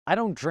I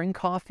don't drink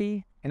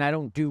coffee and I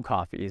don't do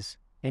coffees.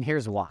 And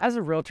here's why. As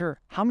a realtor,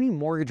 how many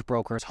mortgage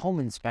brokers, home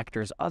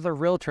inspectors, other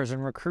realtors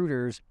and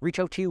recruiters reach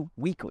out to you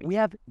weekly? We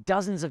have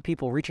dozens of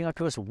people reaching out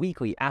to us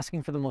weekly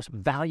asking for the most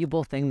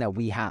valuable thing that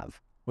we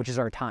have, which is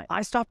our time.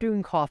 I stopped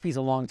doing coffees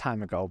a long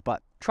time ago,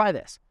 but try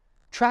this.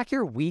 Track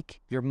your week,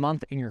 your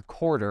month, and your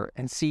quarter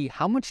and see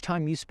how much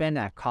time you spend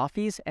at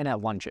coffees and at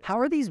lunches. How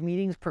are these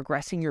meetings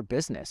progressing your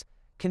business?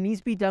 Can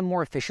these be done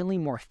more efficiently,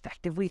 more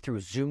effectively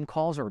through Zoom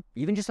calls or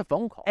even just a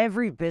phone call?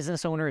 Every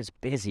business owner is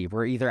busy.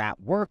 We're either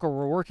at work or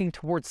we're working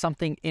towards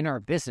something in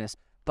our business.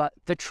 But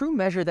the true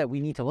measure that we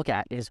need to look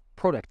at is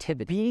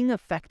productivity. Being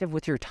effective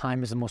with your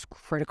time is the most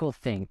critical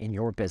thing in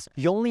your business.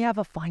 You only have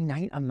a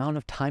finite amount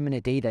of time in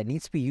a day that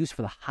needs to be used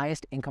for the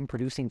highest income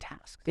producing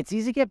tasks. It's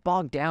easy to get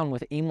bogged down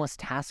with aimless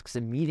tasks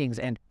and meetings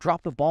and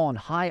drop the ball on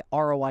high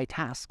ROI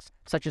tasks,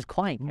 such as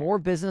client. More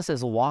business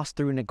is lost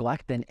through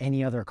neglect than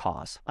any other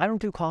cause. I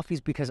don't do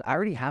coffees because I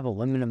already have a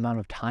limited amount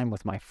of time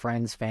with my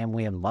friends,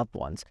 family, and loved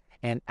ones.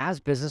 And as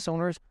business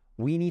owners,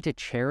 we need to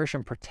cherish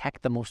and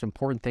protect the most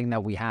important thing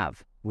that we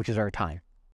have, which is our time.